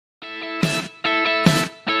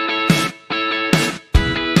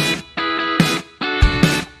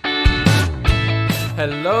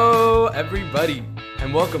Hello, everybody,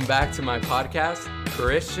 and welcome back to my podcast,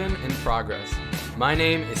 Christian in Progress. My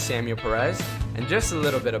name is Samuel Perez, and just a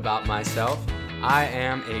little bit about myself. I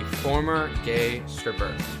am a former gay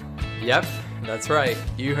stripper. Yep, that's right.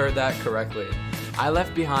 You heard that correctly. I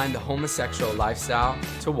left behind the homosexual lifestyle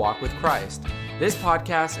to walk with Christ. This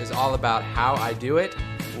podcast is all about how I do it,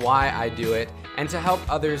 why I do it, and to help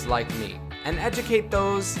others like me, and educate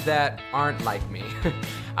those that aren't like me.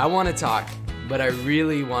 I want to talk, but I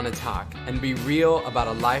really want to talk and be real about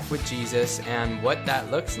a life with Jesus and what that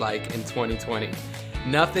looks like in 2020.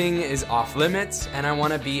 Nothing is off limits, and I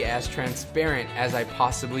want to be as transparent as I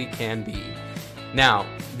possibly can be. Now,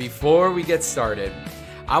 before we get started,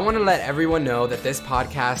 I want to let everyone know that this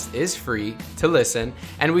podcast is free to listen,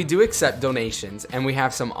 and we do accept donations, and we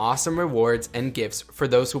have some awesome rewards and gifts for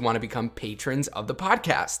those who want to become patrons of the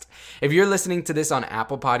podcast. If you're listening to this on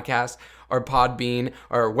Apple Podcasts or Podbean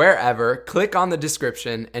or wherever, click on the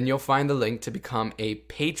description and you'll find the link to become a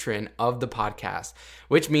patron of the podcast,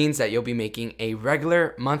 which means that you'll be making a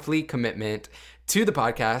regular monthly commitment to the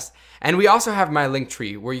podcast. And we also have my link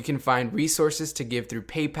tree where you can find resources to give through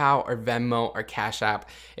PayPal or Venmo or CashApp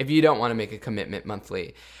if you don't want to make a commitment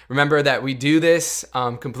monthly. Remember that we do this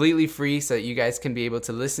completely free so that you guys can be able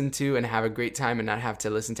to listen to and have a great time and not have to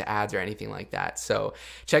listen to ads or anything like that. So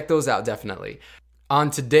check those out definitely. On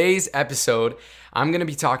today's episode, I'm going to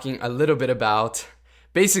be talking a little bit about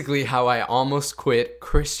basically how I almost quit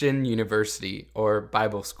Christian university, or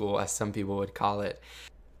Bible school as some people would call it.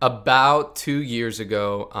 About 2 years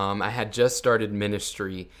ago, I had just started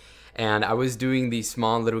ministry, and I was doing these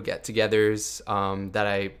small little get-togethers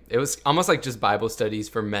it was almost like just Bible studies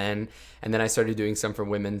for men, and then I started doing some for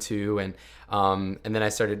women too, and then I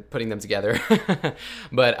started putting them together.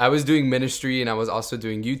 But I was doing ministry, and I was also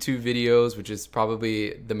doing YouTube videos, which is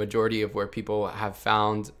probably the majority of where people have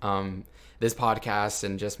found this podcast,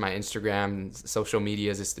 and just my Instagram and social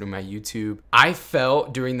medias is through my YouTube. I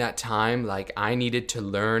felt during that time like I needed to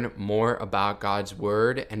learn more about God's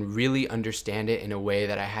word and really understand it in a way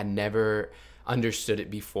that I had never understood it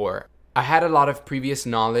before. I had a lot of previous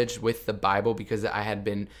knowledge with the Bible because I had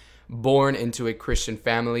been born into a Christian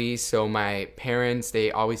family. So my parents,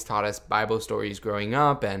 they always taught us Bible stories growing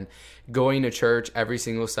up and going to church every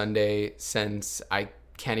single Sunday since I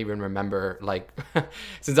can't even remember,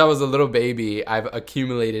 since I was a little baby. I've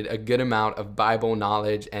accumulated a good amount of Bible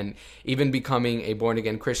knowledge, and even becoming a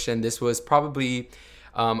born-again Christian, this was probably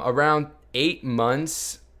around 8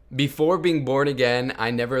 months. Before being born again,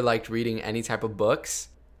 I never liked reading any type of books,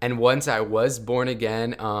 and once I was born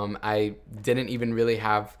again, I didn't even really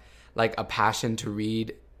have a passion to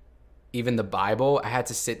read even the Bible. I had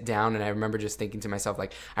to sit down, and I remember just thinking to myself,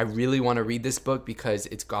 I really want to read this book because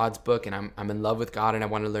it's God's book, and I'm in love with God, and I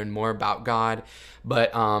want to learn more about God.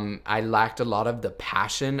 But I lacked a lot of the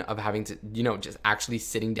passion of having to, just actually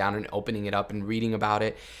sitting down and opening it up and reading about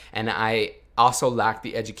it. And I also lacked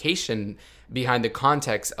the education behind the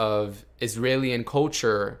context of Israeli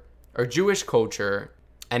culture or Jewish culture.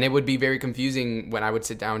 And it would be very confusing when I would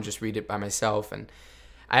sit down and just read it by myself. And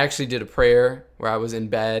I actually did a prayer where I was in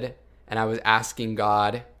bed, and I was asking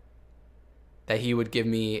God that he would give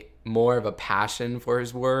me more of a passion for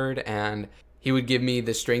his word, and he would give me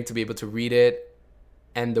the strength to be able to read it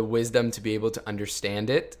and the wisdom to be able to understand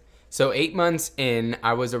it. So 8 months in,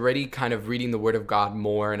 I was already kind of reading the word of God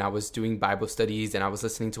more, and I was doing Bible studies, and I was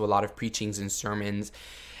listening to a lot of preachings and sermons.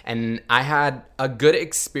 And I had a good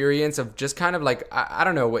experience of just kind of I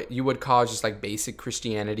don't know what you would call just basic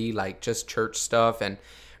Christianity, just church stuff and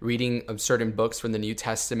reading certain books from the New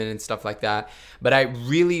Testament and stuff like that. But I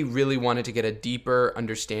really, really wanted to get a deeper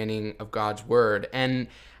understanding of God's word. And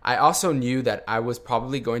I also knew that I was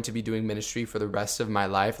probably going to be doing ministry for the rest of my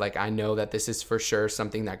life. I know that this is for sure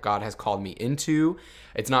something that God has called me into.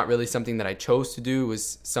 It's not really something that I chose to do. It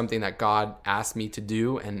was something that God asked me to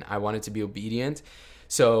do, and I wanted to be obedient.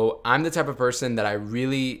 So I'm the type of person that I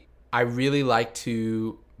really like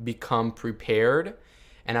to become prepared,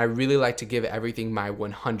 and I really like to give everything my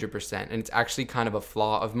 100%. And it's actually kind of a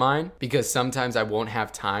flaw of mine because sometimes I won't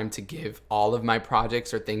have time to give all of my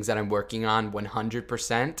projects or things that I'm working on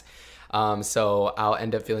 100%. So I'll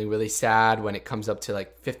end up feeling really sad when it comes up to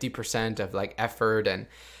 50% of effort. And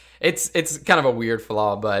it's kind of a weird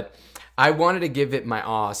flaw, but I wanted to give it my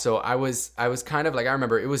all. So I was kind of I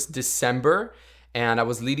remember it was December, and I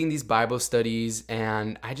was leading these Bible studies,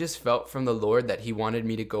 and I just felt from the Lord that he wanted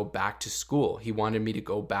me to go back to school. He wanted me to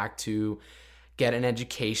go back to get an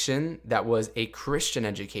education that was a Christian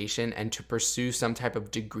education and to pursue some type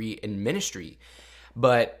of degree in ministry.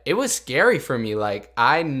 But it was scary for me.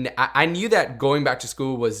 I knew that going back to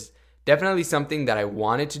school was definitely something that I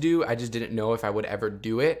wanted to do. I just didn't know if I would ever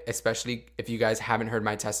do it, especially if you guys haven't heard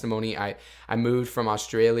my testimony. I moved from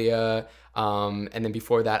Australia, and then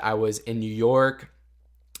before that I was in New York,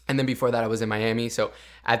 and then before that I was in Miami. So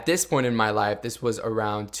at this point in my life, this was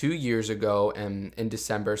around 2 years ago, and in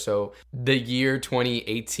December, so the year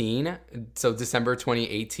 2018, so December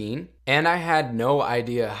 2018, and I had no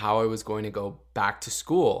idea how I was going to go back to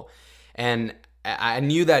school. And I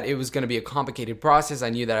knew that it was going to be a complicated process. I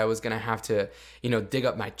knew that I was going to have to, dig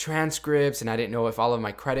up my transcripts, and I didn't know if all of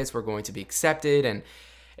my credits were going to be accepted. And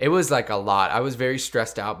it was like a lot. I was very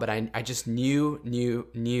stressed out, but I just knew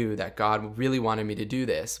that God really wanted me to do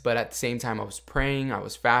this. But at the same time, I was praying, I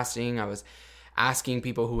was fasting, I was asking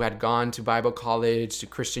people who had gone to Bible college, to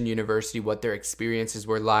Christian university, what their experiences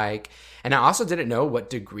were like. And I also didn't know what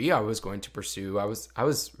degree I was going to pursue. I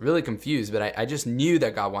was really confused, but I just knew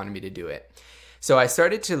that God wanted me to do it. So I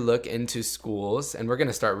started to look into schools, and we're going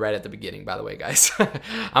to start right at the beginning, by the way, guys.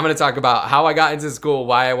 I'm going to talk about how I got into school,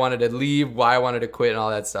 why I wanted to leave, why I wanted to quit, and all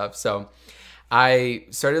that stuff. So I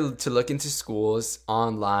started to look into schools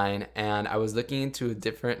online, and I was looking into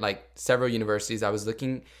several universities. I was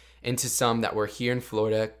looking into some that were here in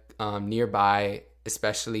Florida, nearby,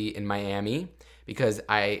 especially in Miami, because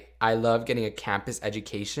I love getting a campus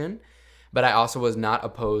education, but I also was not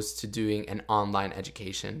opposed to doing an online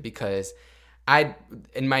education because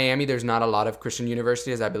in Miami, there's not a lot of Christian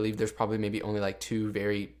universities. I believe there's probably maybe only like 2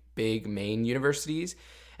 very big main universities.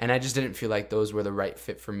 And I just didn't feel like those were the right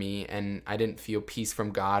fit for me. And I didn't feel peace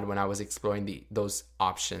from God when I was exploring those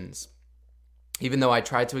options. Even though I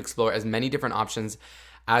tried to explore as many different options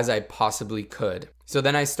as I possibly could. So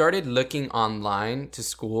then I started looking online to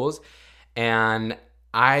schools, and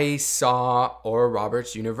I saw Oral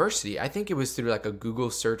Roberts University. I think it was through like a Google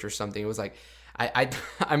search or something. It was like,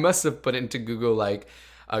 I must have put into Google like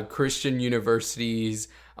a Christian universities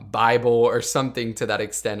Bible or something to that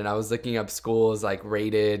extent. And I was looking up schools like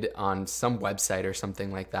rated on some website or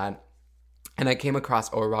something like that. And I came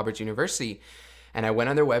across Oral Roberts University, and I went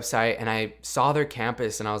on their website and I saw their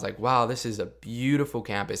campus, and I was like, wow, this is a beautiful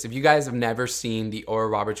campus. If you guys have never seen the Oral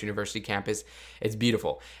Roberts University campus, it's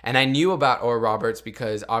beautiful. And I knew about Oral Roberts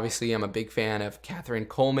because obviously I'm a big fan of Catherine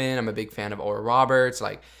Coleman. I'm a big fan of Oral Roberts.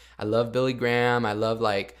 Like, I love Billy Graham. I love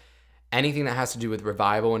like anything that has to do with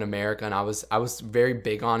revival in America. And I was very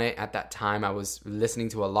big on it at that time. I was listening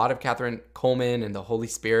to a lot of Catherine Coleman and the Holy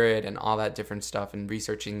Spirit and all that different stuff and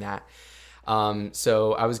researching that.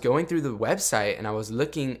 So I was going through the website and I was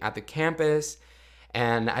looking at the campus,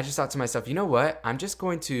 and I just thought to myself, you know what? I'm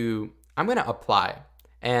going to apply.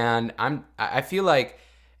 And I feel like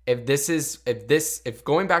if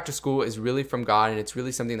going back to school is really from God and it's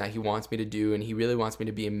really something that He wants me to do and He really wants me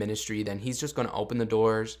to be in ministry, then He's just going to open the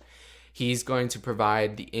doors. He's going to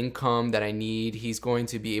provide the income that I need. He's going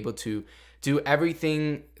to be able to do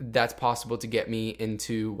everything that's possible to get me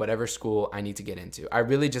into whatever school I need to get into. I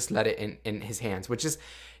really just let it in His hands, which is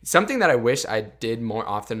something that I wish I did more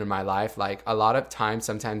often in my life. Like a lot of times,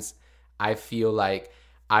 sometimes I feel like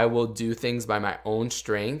I will do things by my own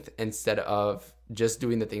strength instead of just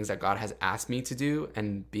doing the things that God has asked me to do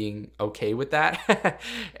and being okay with that,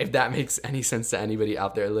 if that makes any sense to anybody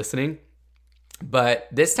out there listening. But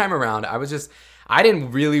this time around, I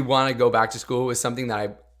didn't really want to go back to school. It was something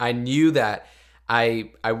that I knew that I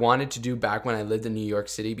wanted to do back when I lived in New York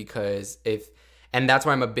City, and that's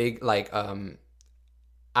why I'm a big,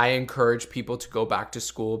 I encourage people to go back to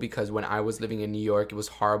school, because when I was living in New York, it was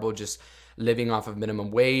horrible just living off of minimum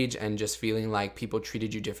wage and just feeling like people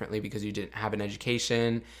treated you differently because you didn't have an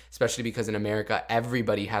education, especially because in America,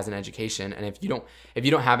 everybody has an education. And if you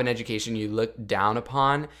don't have an education, you look down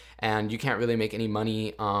upon, and you can't really make any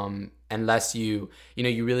money unless you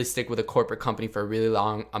really stick with a corporate company for a really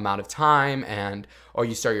long amount of time, or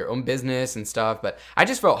you start your own business and stuff. But I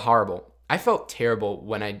just felt horrible. I felt terrible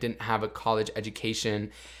when I didn't have a college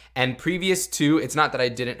education. And previous to, it's not that I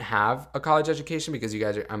didn't have a college education, because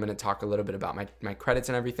I'm going to talk a little bit about my credits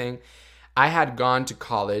and everything. I had gone to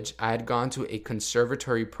college. I had gone to a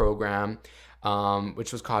conservatory program,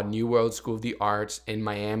 which was called New World School of the Arts in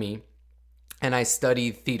Miami. And I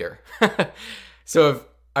studied theater. So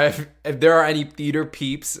if there are any theater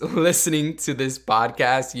peeps listening to this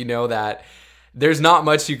podcast, you know that there's not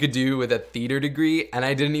much you could do with a theater degree. And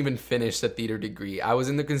I didn't even finish the theater degree. I was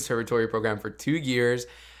in the conservatory program for 2 years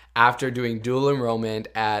after doing dual enrollment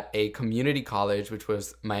at a community college, which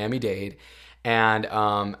was Miami-Dade. And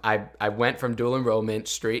I went from dual enrollment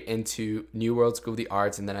straight into New World School of the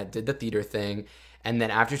Arts, and then I did the theater thing. And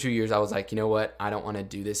then after 2 years, I was like, you know what? I don't want to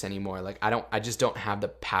do this anymore. Like, I just don't have the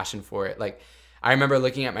passion for it. Like, I remember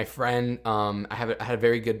looking at my friend. I had a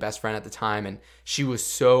very good best friend at the time, and she was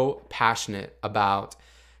so passionate about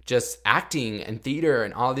just acting and theater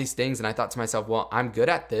and all these things. And I thought to myself, well, I'm good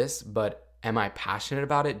at this, but am I passionate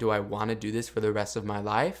about it? Do I want to do this for the rest of my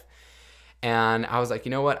life? And I was like, you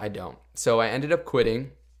know what? I don't. So I ended up quitting,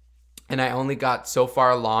 and I only got so far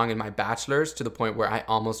along in my bachelor's to the point where I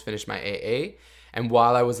almost finished my AA. And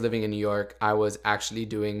while I was living in New York, I was actually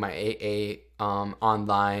doing my AA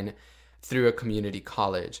online through a community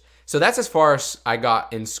college. So that's as far as I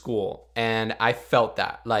got in school. And I felt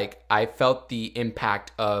that. Like, I felt the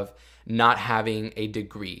impact of not having a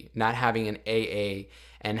degree, not having an AA,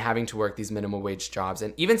 and having to work these minimum wage jobs.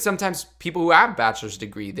 And even sometimes people who have a bachelor's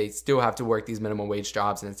degree, they still have to work these minimum wage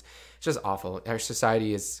jobs. And it's just awful. Our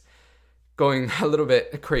society is going a little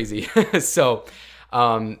bit crazy. So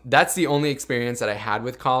that's the only experience that I had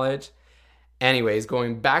with college. Anyways,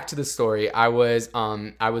 going back to the story, I was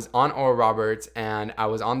on Oral Roberts, and I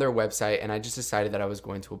was on their website, and I just decided that I was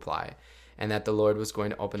going to apply and that the Lord was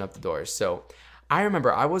going to open up the doors. So I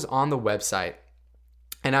remember I was on the website,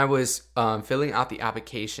 and I was filling out the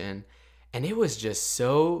application, and it was just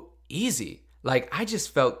so easy. Like, I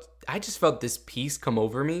just felt this peace come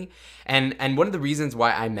over me. And one of the reasons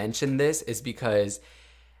why I mentioned this is because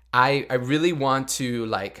I really want to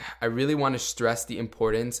stress the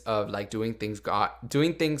importance of like doing things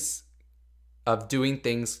God's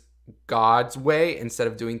way instead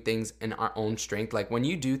of doing things in our own strength. Like, when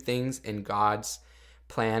you do things in God's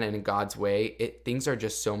plan and in God's way, things are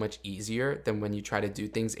just so much easier than when you try to do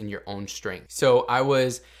things in your own strength. So I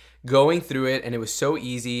was going through it, and it was so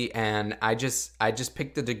easy, and I just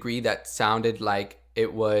picked a degree that sounded like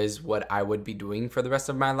it was what I would be doing for the rest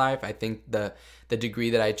of my life. I think the degree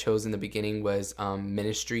that I chose in the beginning was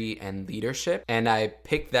ministry and leadership, and I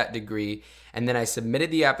picked that degree, and then I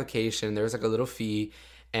submitted the application. There was like a little fee,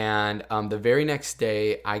 and the very next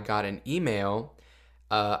day I got an email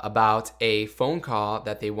about a phone call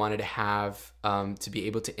that they wanted to have to be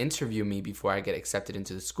able to interview me before I get accepted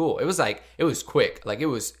into the school. It was quick. Like, it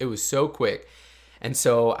was so quick. And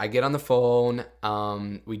so I get on the phone,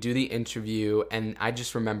 we do the interview, and I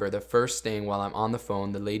just remember the first thing while I'm on the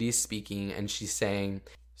phone, the lady is speaking, and she's saying,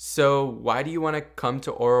 so why do you want to come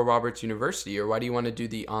to Oral Roberts University, or why do you want to do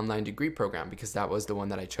the online degree program? Because that was the one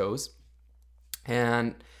that I chose.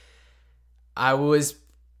 And I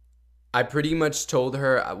pretty much told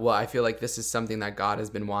her, well, I feel like this is something that God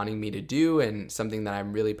has been wanting me to do, and something that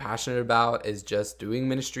I'm really passionate about is just doing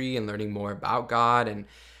ministry and learning more about God. And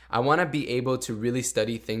I want to be able to really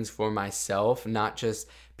study things for myself, not just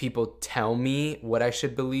people tell me what I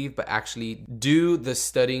should believe, but actually do the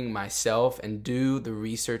studying myself and do the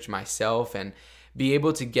research myself, and be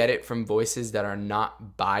able to get it from voices that are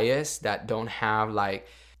not biased, that don't have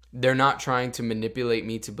they're not trying to manipulate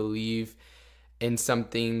me to believe in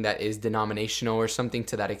something that is denominational or something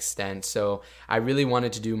to that extent. So I really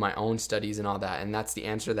wanted to do my own studies and all that. And that's the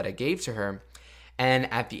answer that I gave to her.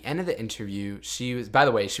 And at the end of the interview, she was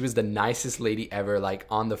the nicest lady ever, like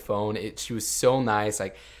on the phone. She was so nice.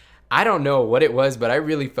 Like, I don't know what it was, but I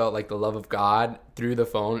really felt like the love of God through the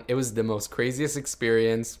phone. It was the most craziest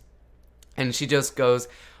experience. And she just goes,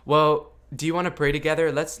 well, do you want to pray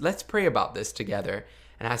together? Let's pray about this together.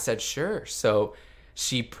 And I said, sure. So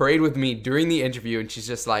she prayed with me during the interview, and she's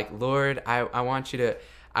just like, Lord, I want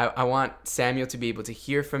Samuel to be able to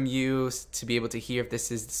hear from you, to be able to hear if this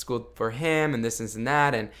is the school for him and this and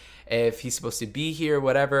that, and if he's supposed to be here,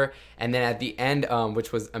 whatever. And then at the end,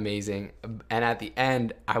 which was amazing, and at the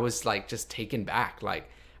end, I was like just taken back. Like,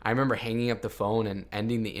 I remember hanging up the phone and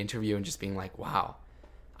ending the interview and just being like, wow,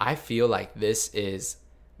 I feel like this is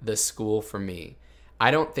the school for me. I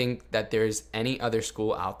don't think that there's any other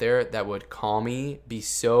school out there that would call me, be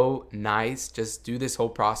so nice, just do this whole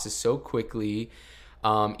process so quickly.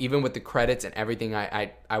 Even with the credits and everything,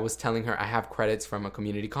 I was telling her I have credits from a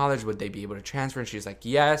community college. Would they be able to transfer? And she was like,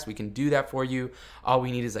 yes, we can do that for you. All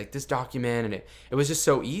we need is like this document. And it was just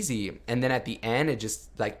so easy. And then at the end, it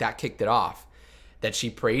just like that kicked it off, that she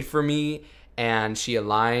prayed for me and she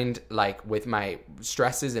aligned like with my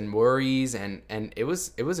stresses and worries. And it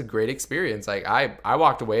was a great experience. Like I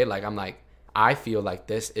walked away like, I'm like, I feel like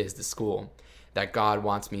this is the school that God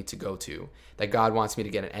wants me to go to, that God wants me to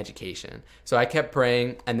get an education. So I kept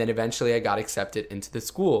praying, and then eventually I got accepted into the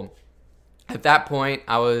school. At that point,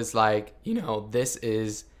 I was like, this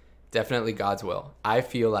is definitely God's will. I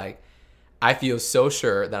feel so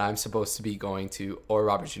sure that I'm supposed to be going to Oral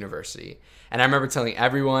Roberts University. And I remember telling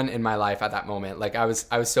everyone in my life at that moment, like I was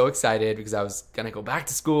so excited because I was going to go back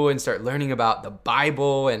to school and start learning about the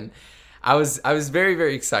Bible, and I was very,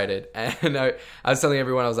 very excited. And I was telling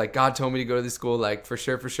everyone, I was like, God told me to go to this school, like for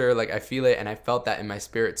sure. Like I feel it. And I felt that in my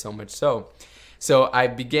spirit so much so. So I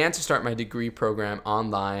began to start my degree program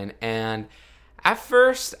online. And at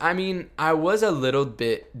first, I mean, I was a little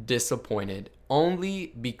bit disappointed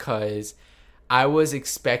only because I was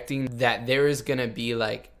expecting that there is going to be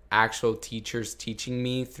like actual teachers teaching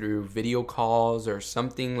me through video calls or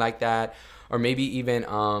something like that. Or maybe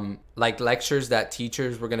even like lectures that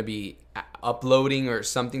teachers were going to be uploading or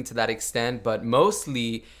something to that extent. But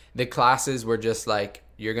mostly the classes were just like,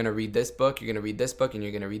 you're going to read this book, you're going to read this book, and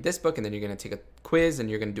you're going to read this book, and then you're going to take a quiz, and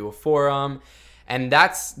you're going to do a forum. And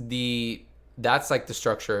that's like the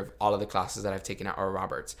structure of all of the classes that I've taken at Oral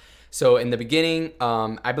Roberts. So in the beginning,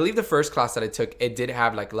 I believe the first class that I took, it did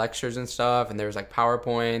have like lectures and stuff, and there was like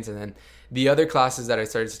PowerPoints. And then the other classes that I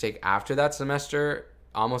started to take after that semester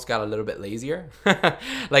almost got a little bit lazier.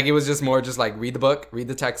 Like it was just more just like read the book, read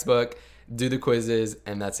the textbook, do the quizzes,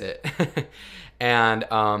 and that's it. And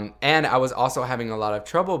I was also having a lot of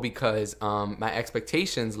trouble because my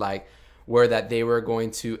expectations were that they were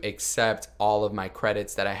going to accept all of my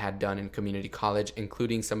credits that I had done in community college,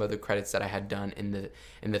 including some of the credits that I had done in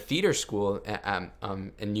the theater school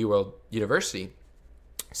in New World University.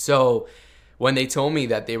 So when they told me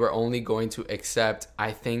that they were only going to accept,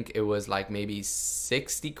 I think it was like maybe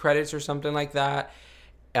 60 credits or something like that,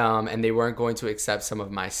 and they weren't going to accept some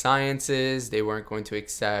of my sciences, they weren't going to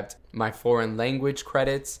accept my foreign language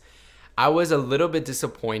credits, I was a little bit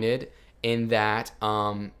disappointed in that,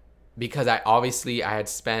 because I had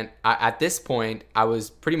spent, at this point, I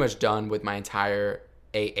was pretty much done with my entire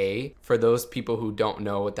AA. For those people who don't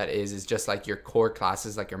know what that is just like your core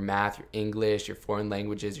classes, like your math, your English, your foreign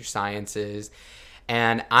languages, your sciences.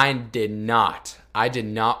 And I did not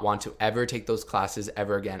want to ever take those classes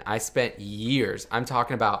ever again. I spent years, I'm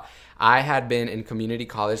talking about, I had been in community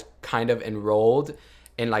college kind of enrolled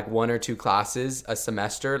in like 1 or 2 classes a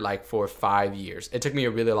semester, like for 5 years. It took me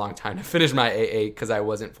a really long time to finish my AA because I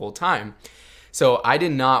wasn't full time. So I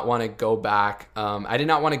did not want to go back. I did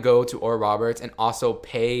not want to go to Oral Roberts and also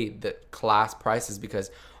pay the class prices, because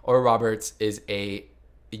Oral Roberts is an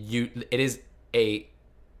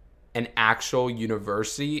actual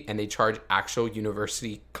university, and they charge actual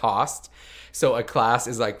university cost. So a class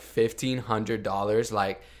is like $1,500,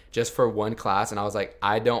 like just for one class. And I was like,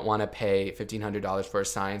 I don't want to pay $1,500 for a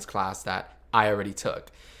science class that I already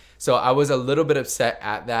took. So I was a little bit upset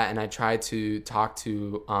at that, and I tried to talk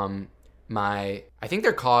to I think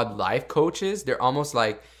they're called life coaches. They're almost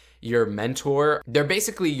like your mentor. They're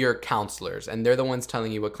basically your counselors, and they're the ones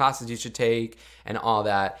telling you what classes you should take and all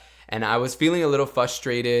that. And I was feeling a little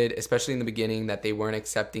frustrated, especially in the beginning, that they weren't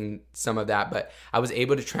accepting some of that. But I was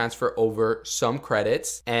able to transfer over some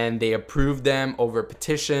credits, and they approved them over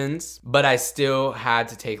petitions. But I still had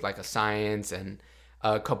to take like a science and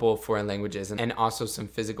a couple of foreign languages, and also some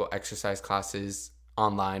physical exercise classes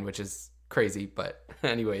online, which is crazy. But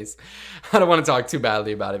anyways, I don't want to talk too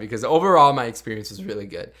badly about it, because overall my experience was really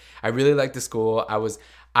good. I really liked the school. I was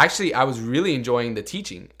really enjoying the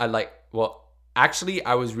teaching. I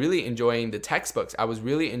was really enjoying the textbooks. I was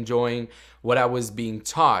really enjoying what I was being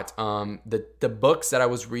taught. The books that I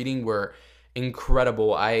was reading were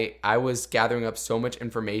incredible. I was gathering up so much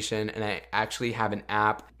information, and I actually have an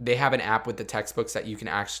app. They have an app with the textbooks that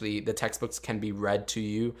the textbooks can be read to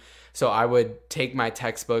you. So I would take my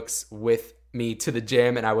textbooks with me to the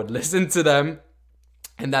gym, and I would listen to them,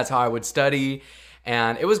 and that's how I would study.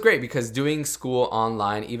 And it was great, because doing school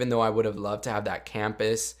online, even though I would have loved to have that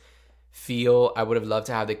campus feel, I would have loved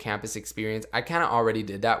to have the campus experience. I kind of already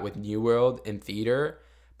did that with New World in theater,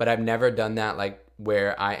 but I've never done that like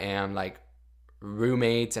where I am like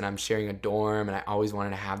roommates and I'm sharing a dorm, and I always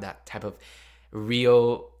wanted to have that type of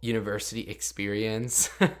real university experience.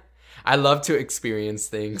 I love to experience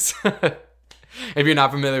things. If you're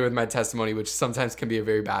not familiar with my testimony, which sometimes can be a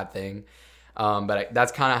very bad thing, but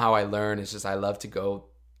that's kind of how I learn. It's just I love to go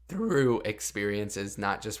through experiences,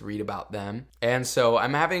 not just read about them. And so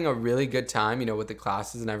I'm having a really good time, with the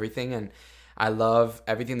classes and everything, and I love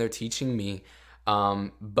everything they're teaching me.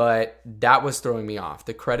 But that was throwing me off.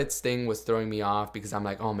 The credits thing was throwing me off, because I'm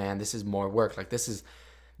like, oh man, this is more work. Like this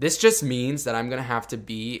just means that I'm going to have to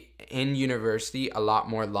be in university a lot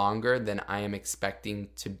more longer than I am expecting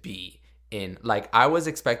to be in. Like I was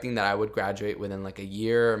expecting that I would graduate within like a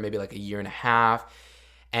year, or maybe like a year and a half.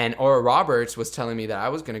 And Oral Roberts was telling me that I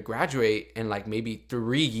was going to graduate in like maybe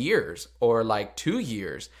 3 years or like 2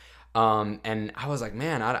 years. And I was like,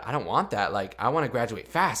 man, I don't want that. Like, I want to graduate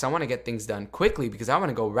fast. I want to get things done quickly because I want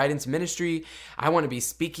to go right into ministry. I want to be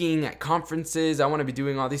speaking at conferences. I want to be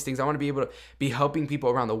doing all these things. I want to be able to be helping people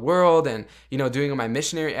around the world and, doing my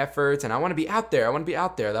missionary efforts. And I want to be out there.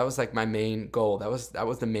 That was like my main goal. That was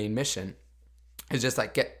the main mission. Is just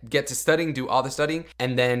like get to studying, do all the studying,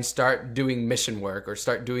 and then start doing mission work or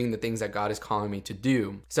start doing the things that God is calling me to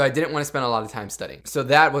do. So I didn't want to spend a lot of time studying. So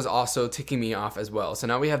that was also ticking me off as well. So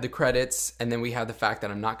now we have the credits, and then we have the fact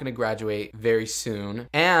that I'm not going to graduate very soon.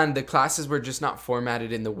 And the classes were just not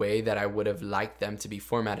formatted in the way that I would have liked them to be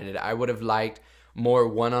formatted. I would have liked more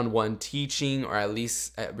one-on-one teaching, or at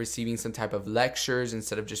least receiving some type of lectures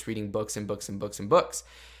instead of just reading books and books and books and books.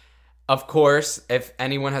 Of course, if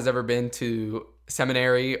anyone has ever been to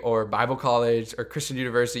seminary or Bible college or Christian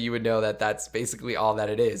university, you would know that that's basically all that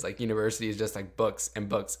it is. Like, university is just like books and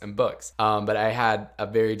books and books. But I had a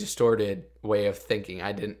very distorted way of thinking.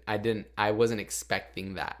 I wasn't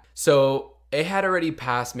expecting that. So it had already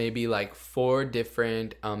passed maybe like 4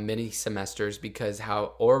 different mini semesters, because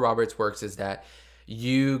how Oral Roberts works is that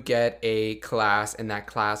you get a class, and that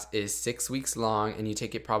class is 6 weeks long, and you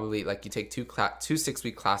take it probably like you take two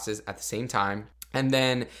 6-week classes at the same time. And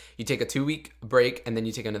then you take a 2-week break, and then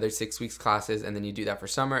you take another 6 weeks classes, and then you do that for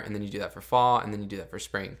summer, and then you do that for fall, and then you do that for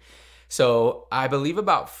spring. So I believe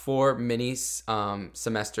about 4 mini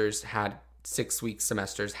semesters 6-week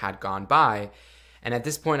semesters had gone by. And at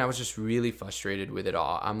this point, I was just really frustrated with it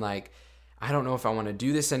all. I'm like, I don't know if I want to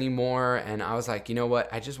do this anymore. And I was like, you know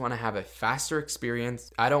what? I just want to have a faster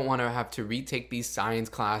experience. I don't want to have to retake these science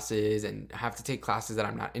classes and have to take classes that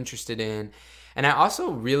I'm not interested in. And I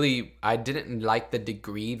also I didn't like the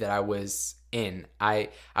degree that I was in. I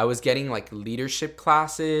was getting like leadership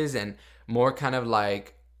classes and more kind of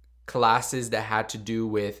like classes that had to do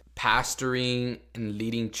with pastoring and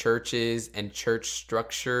leading churches and church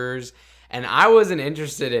structures. And I wasn't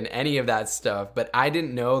interested in any of that stuff, but I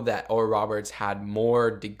didn't know that Oral Roberts had more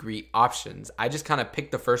degree options. I just kind of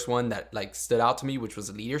picked the first one that like stood out to me, which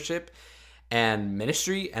was leadership and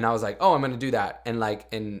ministry. And I was like, oh, I'm going to do that. And like,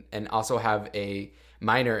 and also have a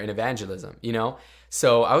minor in evangelism,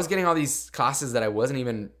 So I was getting all these classes that I wasn't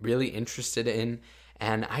even really interested in.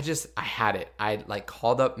 And I had it. I like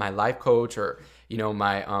called up my life coach or,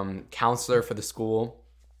 my counselor for the school.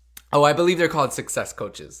 Oh, I believe they're called success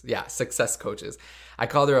coaches. Yeah, success coaches. I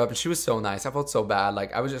called her up and she was so nice. I felt so bad.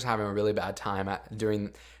 Like, I was just having a really bad time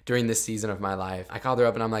during this season of my life. I called her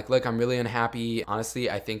up and I'm like, look, I'm really unhappy. Honestly,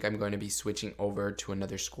 I think I'm going to be switching over to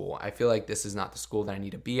another school. I feel like this is not the school that I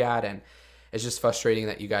need to be at. And it's just frustrating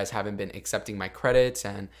that you guys haven't been accepting my credits.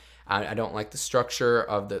 And I don't like the structure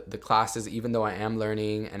of the classes, even though I am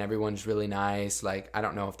learning and everyone's really nice. Like, I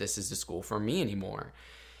don't know if this is the school for me anymore.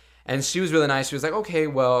 And she was really nice. She was like, okay,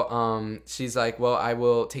 well, she's like, well, I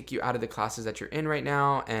will take you out of the classes that you're in right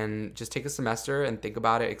now and just take a semester and think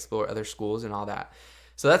about it, explore other schools and all that.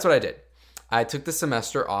 So that's what I did. I took the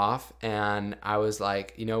semester off and I was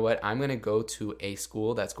like, you know what? I'm going to go to a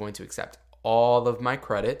school that's going to accept all of my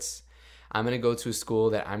credits. I'm going to go to a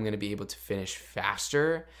school that I'm going to be able to finish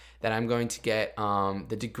faster, that I'm going to get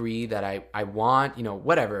the degree that I want,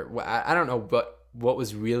 whatever. I don't know what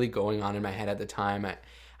was really going on in my head at the time.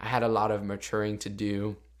 I had a lot of maturing to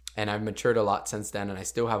do, and I've matured a lot since then, and I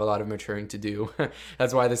still have a lot of maturing to do.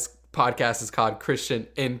 That's why this podcast is called Christian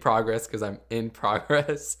in Progress, because I'm in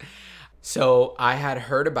progress. So I had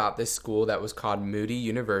heard about this school that was called Moody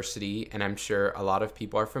University, and I'm sure a lot of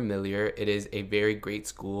people are familiar. It is a very great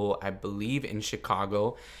school, I believe in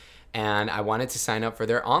Chicago, and I wanted to sign up for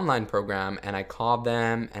their online program, and I called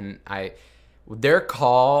them, and their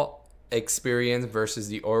call experience versus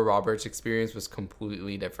the Oral Roberts experience was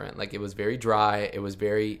completely different. Like, it was very dry. It was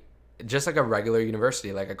very just like a regular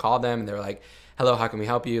university. Like, I called them and they were like, hello, how can we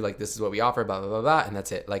help you? Like, this is what we offer, blah, blah, blah, blah. And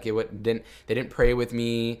that's it. Like, they didn't pray with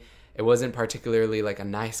me. It wasn't particularly like a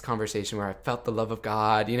nice conversation where I felt the love of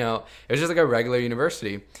God. It was just like a regular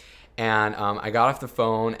university. And I got off the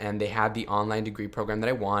phone and they had the online degree program that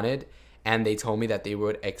I wanted. And they told me that they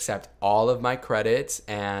would accept all of my credits.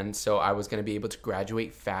 And so I was going to be able to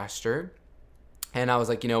graduate faster. And I was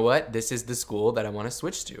like, you know what? This is the school that I want to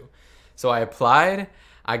switch to. So I applied.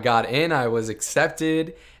 I got in. I was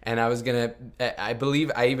accepted. And I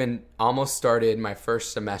believe I even almost started my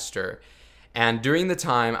first semester. And during the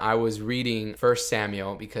time, I was reading 1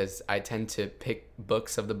 Samuel because I tend to pick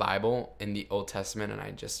books of the Bible in the Old Testament. And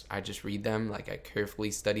I just read them. Like, I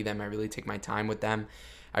carefully study them. I really take my time with them.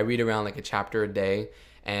 I read around like a chapter a day,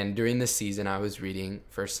 and during this season, I was reading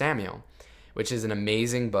 1 Samuel, which is an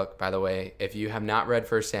amazing book, by the way. If you have not read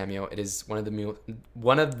 1 Samuel, it is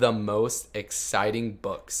one of the most exciting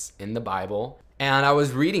books in the Bible, And I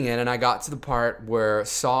was reading it, and I got to the part where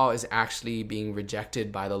Saul is actually being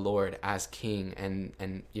rejected by the Lord as king,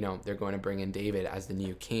 and they're going to bring in David as the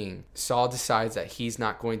new king. Saul decides that he's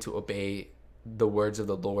not going to obey the words of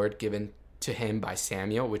the Lord given to him by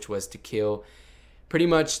Samuel, which was to kill pretty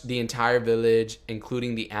much the entire village,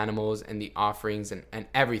 including the animals and the offerings and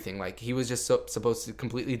everything. Like, he was just supposed to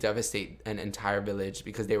completely devastate an entire village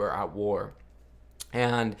because they were at war.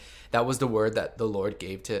 And that was the word that the Lord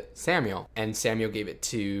gave to Samuel. And Samuel gave it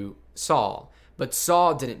to Saul. But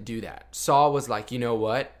Saul didn't do that. Saul was like, you know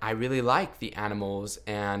what? I really like the animals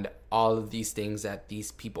and all of these things that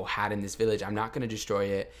these people had in this village. I'm not going to destroy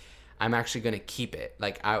it. I'm actually going to keep it.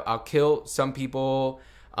 Like, I'll kill some people,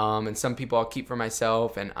 and some people I'll keep for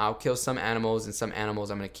myself. And I'll kill some animals, and some animals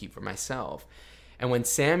I'm going to keep for myself. And when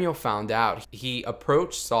Samuel found out, he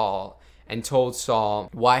approached Saul and told Saul,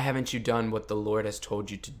 why haven't you done what the Lord has told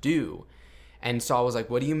you to do? And Saul was like,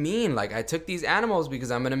 what do you mean? Like, I took these animals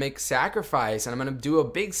because I'm going to make sacrifice, and I'm going to do a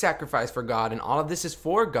big sacrifice for God, and all of this is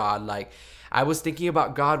for God. Like, I was thinking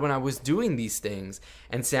about God when I was doing these things.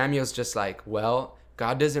 And Samuel's just like, well,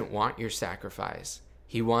 God doesn't want your sacrifice.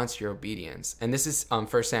 He wants your obedience. And this is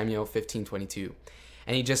 1 Samuel 15:22.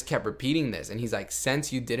 And he just kept repeating this. And he's like,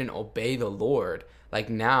 since you didn't obey the Lord, like,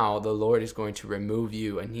 now the Lord is going to remove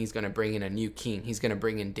you, and he's going to bring in a new king. He's going to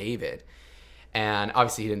bring in David. And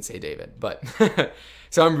obviously he didn't say David, but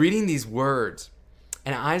so I'm reading these words,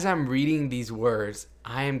 and as I'm reading these words,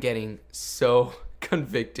 I am getting so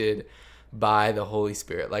convicted by the Holy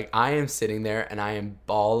Spirit. Like, I am sitting there and I am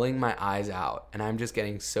bawling my eyes out, and I'm just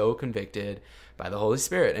getting so convicted by the Holy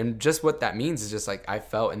Spirit. And just what that means is just like, I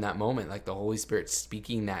felt in that moment like the Holy Spirit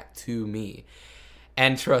speaking that to me.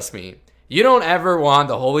 And trust me, you don't ever want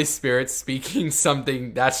the Holy Spirit speaking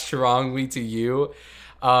something that strongly to you.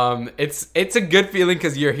 It's a good feeling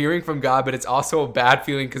because you're hearing from God, but it's also a bad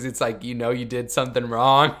feeling because it's like, you did something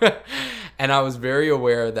wrong. And I was very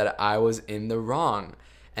aware that I was in the wrong.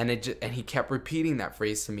 And he kept repeating that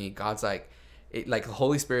phrase to me. God's like, the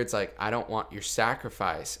Holy Spirit's like, I don't want your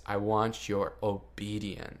sacrifice. I want your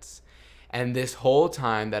obedience. And this whole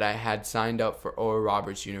time that I had signed up for Oral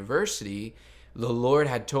Roberts University, the Lord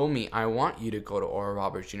had told me, I want you to go to Oral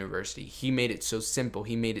Roberts University. He made it so simple.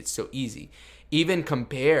 He made it so easy. Even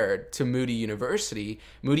compared to Moody University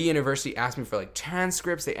asked me for like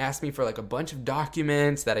transcripts. They asked me for like a bunch of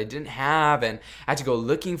documents that I didn't have. And I had to go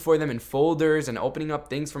looking for them in folders and opening up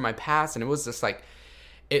things from my past. And it was just like,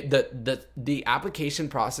 the application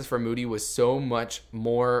process for Moody was so much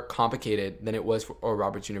more complicated than it was for Oral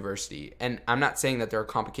Roberts University. And I'm not saying that they're a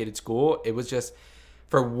complicated school. It was just,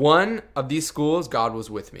 for one of these schools, God was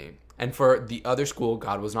with me. And for the other school,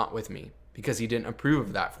 God was not with me because he didn't approve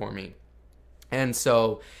of that for me. And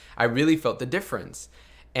so I really felt the difference.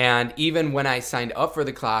 And even when I signed up for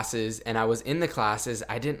the classes and I was in the classes,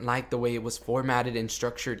 I didn't like the way it was formatted and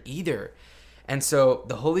structured either. And so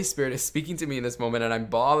the Holy Spirit is speaking to me in this moment, and I'm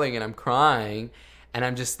bawling and I'm crying, and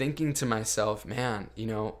I'm just thinking to myself, man,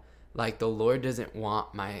 like, the Lord doesn't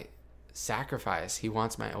want my sacrifice. He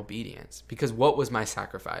wants my obedience. Because what was my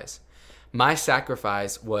sacrifice? My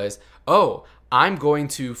sacrifice was, I'm going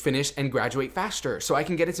to finish and graduate faster so I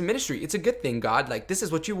can get into ministry. It's a good thing, God. Like, this is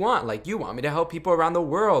what you want. Like, you want me to help people around the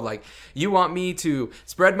world. Like, you want me to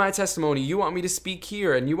spread my testimony. You want me to speak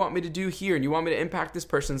here, and you want me to do here, and you want me to impact this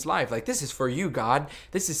person's life. Like, this is for you, God.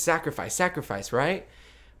 This is sacrifice, right?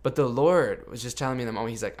 But the Lord was just telling me in the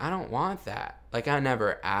moment, he's like, I don't want that. Like, I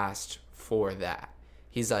never asked for that.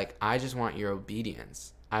 He's like, I just want your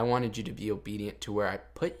obedience. I wanted you to be obedient to where I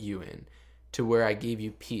put you in, to where I gave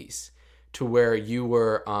you peace, to where you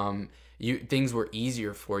were, things were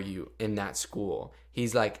easier for you in that school.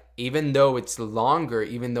 He's like, even though it's longer,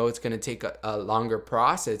 even though it's going to take a longer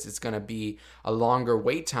process, it's going to be a longer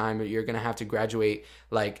wait time, or you're going to have to graduate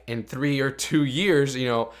like in 3 or 2 years,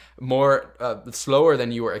 more slower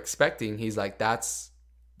than you were expecting. He's like, that's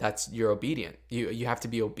you're obedient. You have to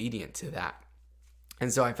be obedient to that.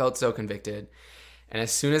 And so I felt so convicted. And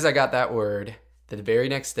as soon as I got that word, the very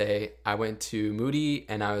next day, I went to Moody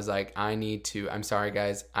and I was like, I'm sorry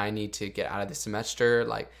guys, I need to get out of the semester.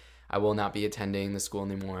 Like, I will not be attending the school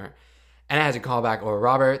anymore. And I had to call back Oral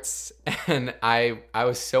Roberts. And I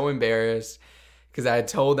was so embarrassed because I had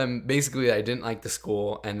told them basically that I didn't like the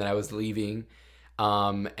school and that I was leaving.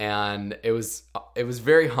 And it was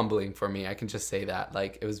very humbling for me. I can just say that.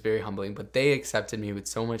 Like, it was very humbling, but they accepted me with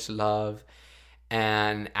so much love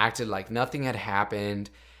and acted like nothing had happened.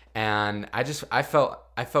 And I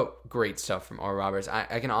felt great stuff from Oral Roberts.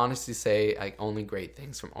 I can honestly say, like, only great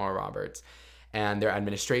things from Oral Roberts, and their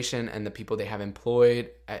administration and the people they have employed.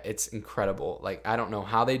 It's incredible. Like, I don't know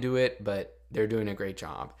how they do it, but they're doing a great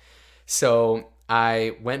job. So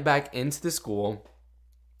I went back into the school,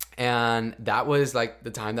 and that was like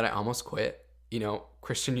the time that I almost quit,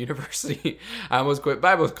 Christian university. I almost quit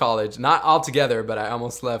Bible college, not altogether, but I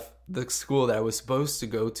almost left the school that I was supposed to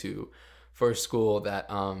go to for a school that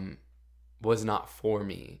was not for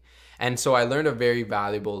me. And so I learned a very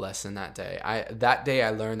valuable lesson that day. That day I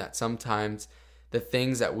learned that sometimes the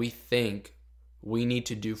things that we think we need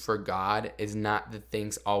to do for God is not the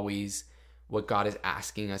things always what God is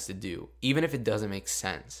asking us to do, even if it doesn't make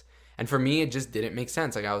sense. And for me, it just didn't make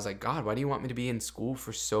sense. Like, I was like, God, why do you want me to be in school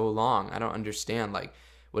for so long? I don't understand. Like,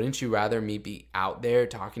 wouldn't you rather me be out there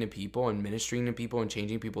talking to people and ministering to people and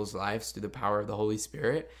changing people's lives through the power of the Holy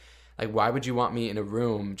Spirit? Like, why would you want me in a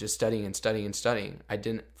room just studying and studying and studying? I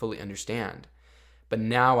didn't fully understand. But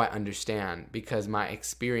now I understand because my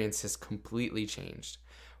experience has completely changed.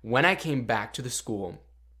 When I came back to the school,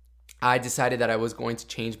 I decided that I was going to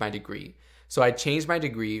change my degree. So I changed my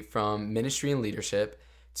degree from ministry and leadership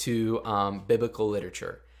to biblical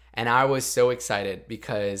literature. And I was so excited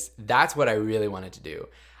because that's what I really wanted to do.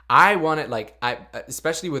 I wanted,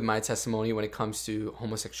 especially with my testimony when it comes to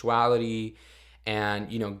homosexuality and,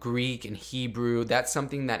 Greek and Hebrew, that's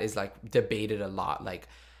something that is like debated a lot. Like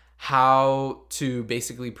how to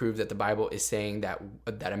basically prove that the Bible is saying that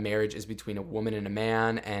a marriage is between a woman and a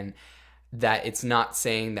man, and that it's not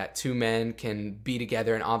saying that two men can be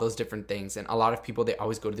together and all those different things. And a lot of people, they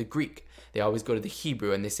always go to the Greek. They always go to the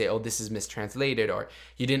Hebrew and they say, oh, this is mistranslated, or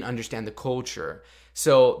you didn't understand the culture.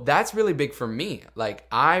 So that's really big for me. Like,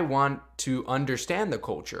 I want to understand the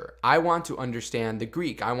culture. I want to understand the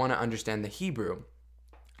Greek. I want to understand the Hebrew.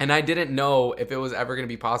 And I didn't know if it was ever going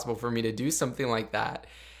to be possible for me to do something like that.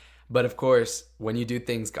 But of course, when you do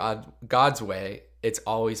things God's way, it's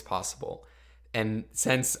always possible. And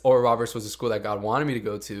since Oral Roberts was a school that God wanted me to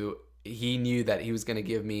go to, he knew that he was going to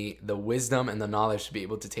give me the wisdom and the knowledge to be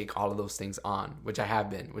able to take all of those things on, which I have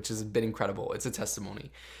been, which has been incredible. It's a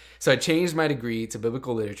testimony. So I changed my degree to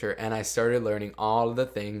biblical literature, and I started learning all of the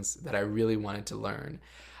things that I really wanted to learn.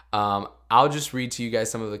 I'll just read to you guys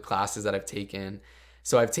some of the classes that I've taken.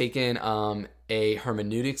 So I've taken a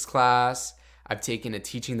hermeneutics class. I've taken a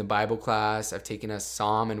teaching the Bible class. I've taken a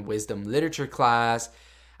Psalm and wisdom literature class.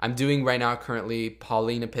 I'm doing right now currently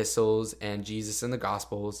Pauline epistles and Jesus and the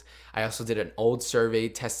Gospels. I also did an Old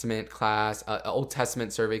Testament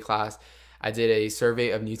survey class. I did a survey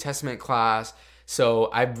of New Testament class. So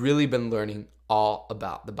I've really been learning all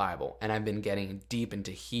about the Bible, and I've been getting deep into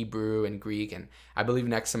Hebrew and Greek. And I believe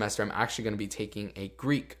next semester I'm actually going to be taking a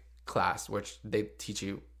Greek class, which they teach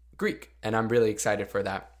you Greek. And I'm really excited for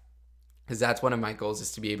that, because that's one of my goals,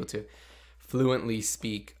 is to be able to fluently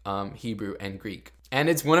speak Hebrew and Greek. And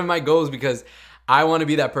it's one of my goals because I want to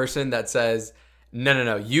be that person that says,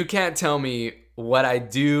 no, you can't tell me what I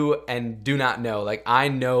do and do not know. Like, I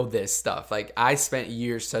know this stuff. Like, I spent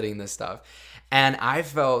years studying this stuff. And I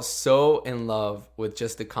fell so in love with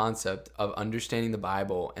just the concept of understanding the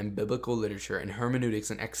Bible and biblical literature and hermeneutics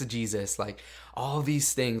and exegesis, like all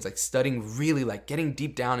these things, like studying really, like getting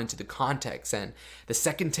deep down into the context and the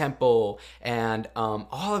Second Temple and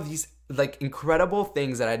all of these like incredible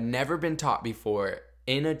things that I'd never been taught before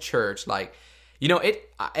in a church. Like, it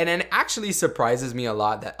actually surprises me a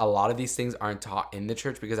lot that a lot of these things aren't taught in the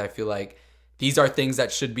church, because I feel like these are things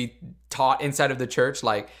that should be taught inside of the church.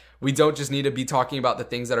 Like, we don't just need to be talking about the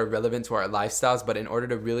things that are relevant to our lifestyles, but in order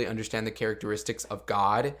to really understand the characteristics of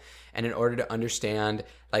God, and in order to understand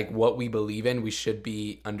like what we believe in, we should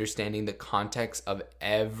be understanding the context of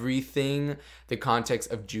everything, the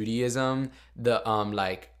context of Judaism, the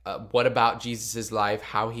what about Jesus's life,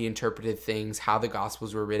 how he interpreted things, how the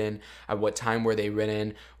Gospels were written, at what time were they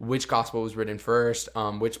written, which Gospel was written first,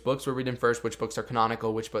 which books were written first, which books are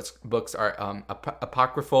canonical, which books are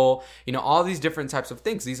apocryphal, all these different types of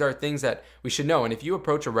things. These are things that we should know. And if you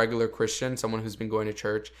approach a regular Christian, someone who's been going to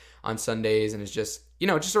church on Sundays and is just,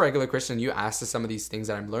 just a regular Christian, you ask to some of these things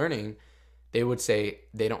that I'm learning, they would say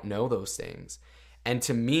they don't know those things. And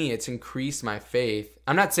to me, it's increased my faith.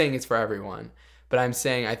 I'm not saying it's for everyone, but I'm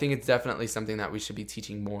saying I think it's definitely something that we should be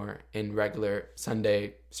teaching more in regular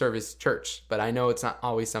Sunday service church. But I know it's not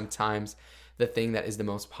always sometimes the thing that is the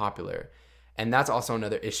most popular. And that's also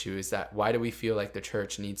another issue, is that why do we feel like the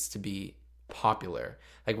church needs to be popular?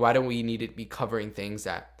 Like, why do we need to be covering things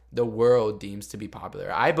that the world deems to be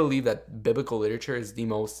popular? I believe that biblical literature is the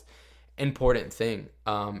most important thing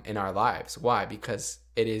in our lives. Why? Because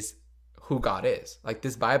it is who God is. Like,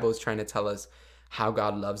 this Bible is trying to tell us how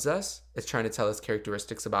God loves us. It's trying to tell us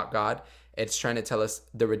characteristics about God. It's trying to tell us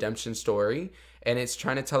the redemption story. And it's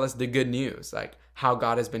trying to tell us the good news, like how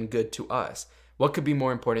God has been good to us. What could be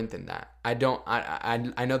more important than that? I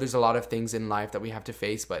know there's a lot of things in life that we have to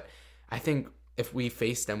face, but I think if we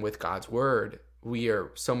face them with God's word, we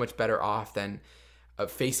are so much better off than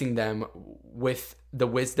facing them with the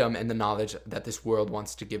wisdom and the knowledge that this world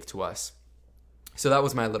wants to give to us. So that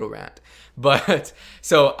was my little rant. But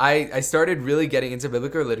so I started really getting into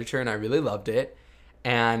biblical literature, and I really loved it.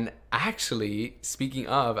 And actually, speaking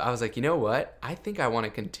of, I was like, you know what? I think I want to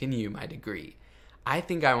continue my degree. I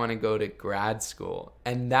think I want to go to grad school.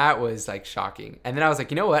 And that was like shocking. And then I was like,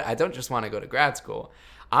 you know what? I don't just want to go to grad school.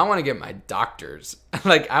 I want to get my doctors.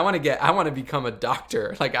 Like I want to become a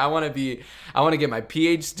doctor. Like I want to get my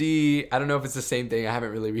PhD. I don't know if it's the same thing. I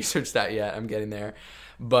haven't really researched that yet. I'm getting there.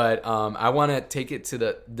 But I want to take it to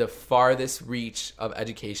the farthest reach of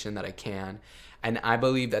education that I can. And I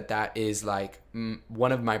believe that is like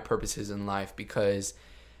one of my purposes in life, because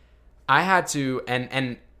I had to,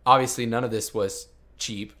 and obviously none of this was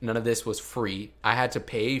cheap. None of this was free. I had to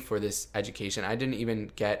pay for this education. I didn't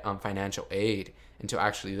even get financial aid until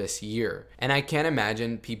actually this year. And I can't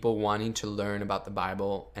imagine people wanting to learn about the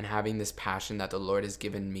Bible and having this passion that the Lord has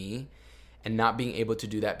given me and not being able to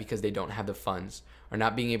do that because they don't have the funds, or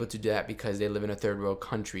not being able to do that because they live in a third world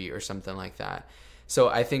country or something like that. So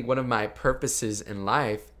I think one of my purposes in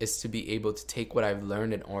life is to be able to take what I've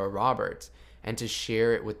learned in Oral Roberts and to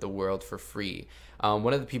share it with the world for free.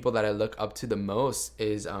 One of the people that I look up to the most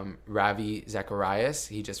is Ravi Zacharias.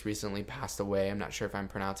 He just recently passed away. I'm not sure if I'm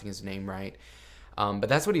pronouncing his name right. But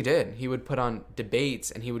that's what he did. He would put on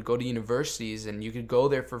debates, and he would go to universities, and you could go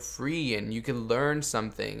there for free, and you could learn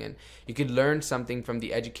something, and you could learn something from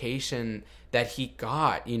the education that he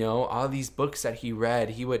got, all these books that he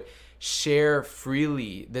read. He would share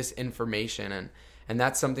freely this information, and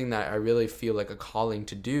that's something that I really feel like a calling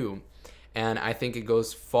to do. And I think it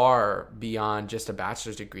goes far beyond just a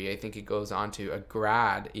bachelor's degree. I think it goes on to a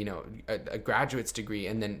graduate's degree,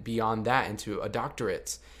 and then beyond that into a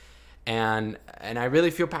doctorate. And I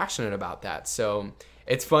really feel passionate about that. So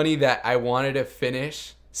it's funny that I wanted to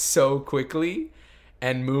finish so quickly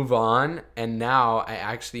and move on, and now I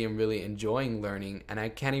actually am really enjoying learning, and I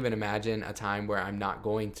can't even imagine a time where I'm not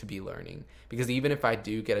going to be learning, because even if I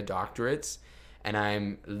do get a doctorate and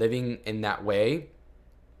I'm living in that way,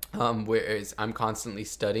 whereas I'm constantly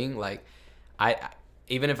studying, like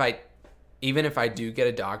even if I do get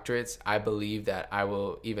a doctorate, I believe that I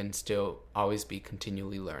will even still always be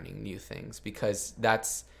continually learning new things, because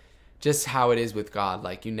that's just how it is with God.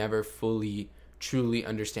 Like you never fully truly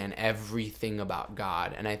understand everything about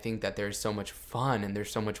God. And I think that there's so much fun and there's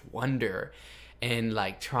so much wonder in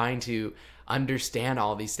like trying to understand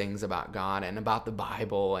all these things about God and about the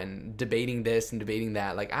Bible and debating this and debating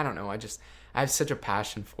that. Like, I don't know. I have such a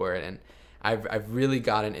passion for it, and I've really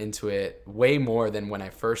gotten into it way more than when I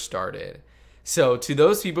first started. So to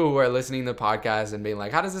those people who are listening to the podcast and being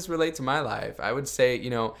like, how does this relate to my life? I would say,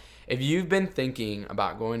 if you've been thinking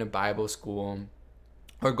about going to Bible school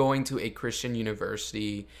or going to a Christian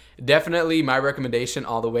university, definitely my recommendation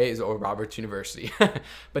all the way is Oral Roberts University.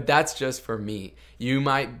 But that's just for me. You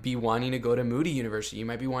might be wanting to go to Moody University. You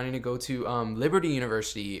might be wanting to go to Liberty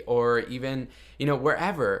University, or even,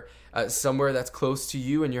 wherever, somewhere that's close to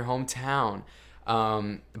you in your hometown.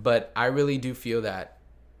 But I really do feel that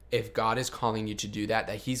if God is calling you to do that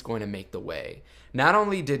he's going to make the way. Not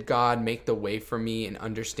only did God make the way for me in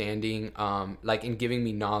understanding, like in giving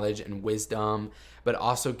me knowledge and wisdom, but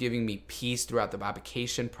also giving me peace throughout the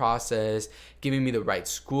application process, giving me the right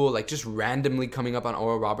school, like just randomly coming up on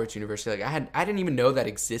Oral Roberts University. Like I didn't even know that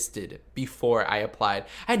existed before I applied.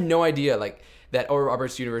 I had no idea like that Oral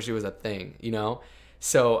Roberts University was a thing,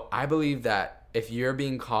 So I believe that if you're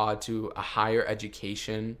being called to a higher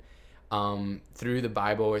education through the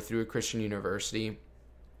Bible or through a Christian university,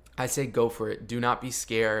 I say go for it. Do not be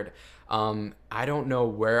scared. I don't know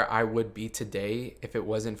where I would be today if it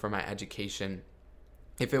wasn't for my education,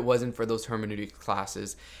 if it wasn't for those hermeneutics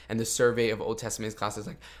classes and the survey of Old Testament classes.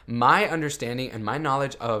 Like my understanding and my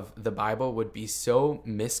knowledge of the Bible would be so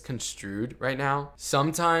misconstrued right now.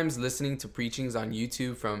 Sometimes listening to preachings on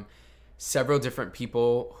YouTube from several different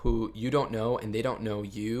people who you don't know and they don't know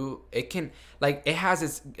you, it has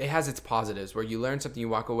its positives where you learn something, you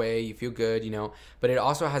walk away, you feel good, but it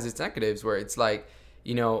also has its negatives where it's like,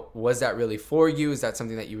 was that really for you? Is that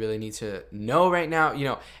something that you really need to know right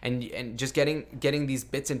now? And just getting these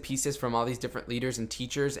bits and pieces from all these different leaders and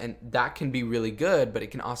teachers, and that can be really good, but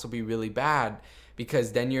it can also be really bad,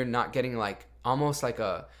 because then you're not getting like almost like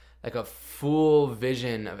a full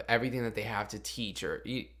vision of everything that they have to teach, or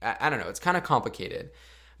I don't know, it's kind of complicated.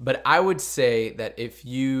 But I would say that if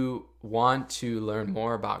you want to learn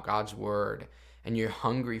more about God's word and you're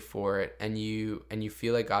hungry for it and you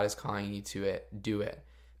feel like God is calling you to it, do it,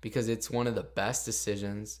 because it's one of the best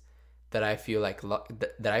decisions that I feel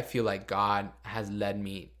like God has led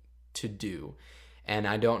me to do. And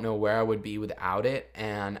I don't know where I would be without it.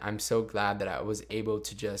 And I'm so glad that I was able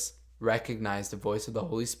to just recognize the voice of the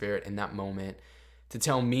Holy Spirit in that moment to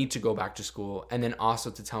tell me to go back to school, and then also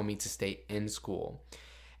to tell me to stay in school.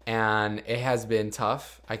 And it has been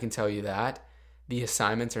tough, I can tell you that. The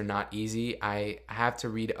assignments are not easy. I have to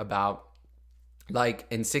read about, like,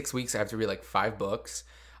 in 6 weeks, I have to read like 5 books,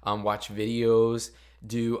 watch videos,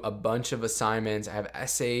 do a bunch of assignments. I have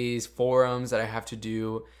essays, forums that I have to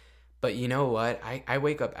do. But you know what? I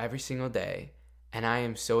wake up every single day and I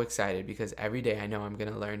am so excited because every day I know I'm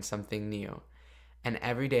going to learn something new. And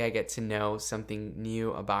every day I get to know something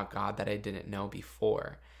new about God that I didn't know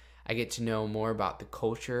before. I get to know more about the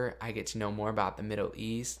culture. I get to know more about the Middle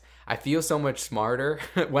East. I feel so much smarter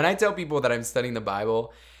when I tell people that I'm studying the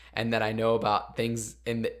Bible and that I know about things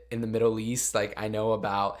in the Middle East. Like, I know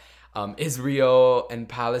about Israel and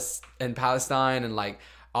Palestine and like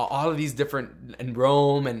all of these different, and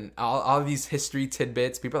Rome and all of these history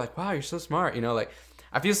tidbits. People are like, wow, you're so smart. You know, like,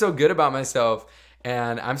 I feel so good about myself,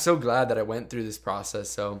 and I'm so glad that I went through this process.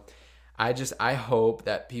 So I hope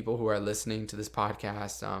that people who are listening to this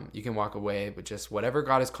podcast, you can walk away with just whatever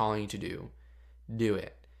God is calling you to do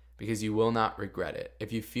it, because you will not regret it.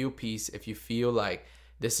 If you feel peace, if you feel like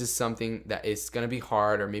this is something that is going to be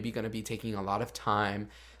hard or maybe going to be taking a lot of time,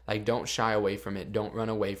 like, don't shy away from it. Don't run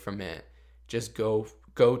away from it. Just go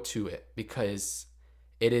to it, because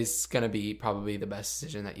it is going to be probably the best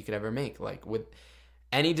decision that you could ever make. Like, with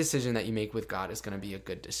any decision that you make with God is going to be a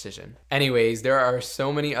good decision. Anyways, there are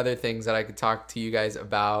so many other things that I could talk to you guys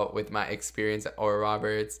about with my experience at Oral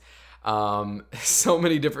Roberts. So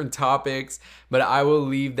many different topics, but I will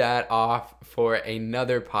leave that off for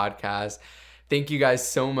another podcast. Thank you guys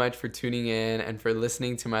so much for tuning in and for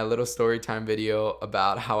listening to my little story time video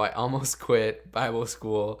about how I almost quit Bible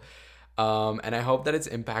school. And I hope that it's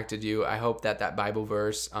impacted you. I hope that Bible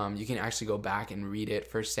verse, you can actually go back and read it,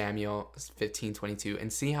 1 Samuel 15:22,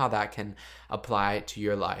 and see how that can apply to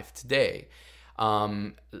your life today.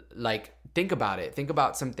 Like, think about it. Think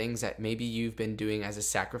about some things that maybe you've been doing as a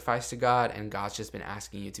sacrifice to God, and God's just been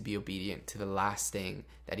asking you to be obedient to the last thing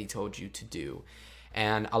that he told you to do.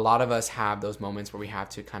 And a lot of us have those moments where we have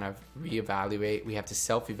to kind of reevaluate. We have to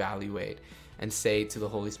self-evaluate and say to the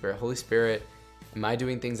Holy Spirit, am I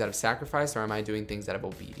doing things out of sacrifice, or am I doing things out of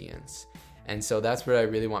obedience? And so that's what I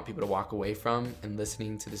really want people to walk away from in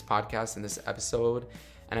listening to this podcast and this episode.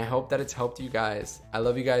 And I hope that it's helped you guys. I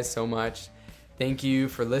love you guys so much. Thank you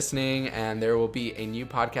for listening. And there will be a new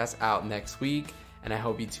podcast out next week, and I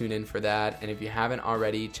hope you tune in for that. And if you haven't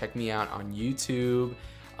already, check me out on YouTube.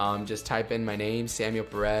 Just type in my name, Samuel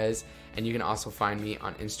Perez. And you can also find me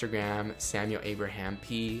on Instagram,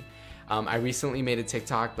 samuelabrahamp. I recently made a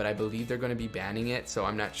TikTok, but I believe they're going to be banning it, so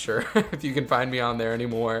I'm not sure if you can find me on there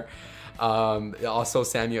anymore. Also,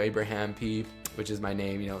 Samuel Abraham P, which is my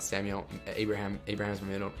name. You know, Samuel Abraham. Abraham's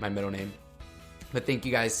my middle name. But thank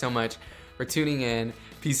you guys so much for tuning in.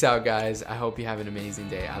 Peace out, guys. I hope you have an amazing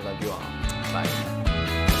day. I love you all. Bye.